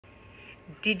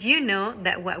Did you know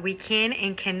that what we can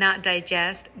and cannot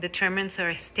digest determines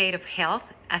our state of health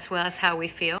as well as how we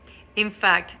feel? In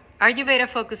fact, Ayurveda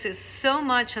focuses so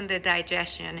much on the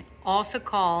digestion, also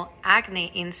called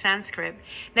Agni in Sanskrit,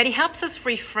 that it helps us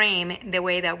reframe the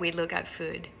way that we look at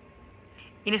food.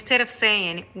 Instead of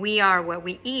saying, we are what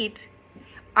we eat,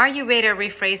 Ayurveda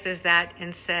rephrases that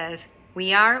and says,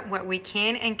 we are what we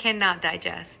can and cannot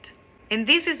digest. And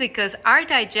this is because our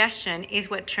digestion is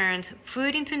what turns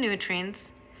food into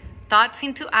nutrients, thoughts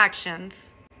into actions,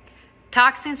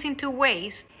 toxins into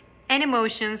waste, and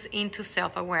emotions into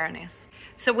self-awareness.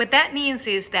 So what that means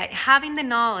is that having the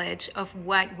knowledge of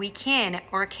what we can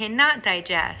or cannot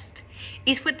digest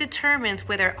is what determines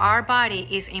whether our body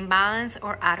is in balance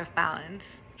or out of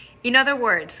balance. In other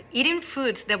words, eating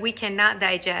foods that we cannot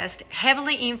digest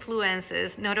heavily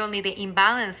influences not only the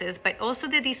imbalances, but also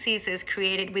the diseases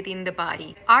created within the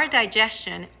body. Our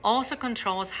digestion also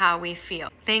controls how we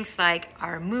feel. Things like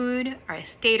our mood, our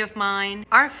state of mind,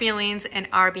 our feelings, and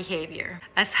our behavior.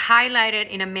 As highlighted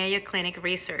in a Mayo Clinic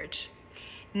research,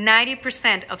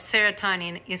 90% of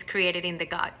serotonin is created in the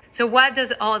gut. So what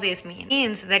does all this mean? It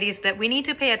means that we need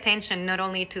to pay attention not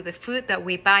only to the food that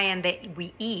we buy and that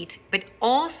we eat, but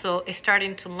also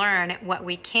starting to learn what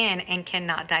we can and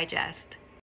cannot digest.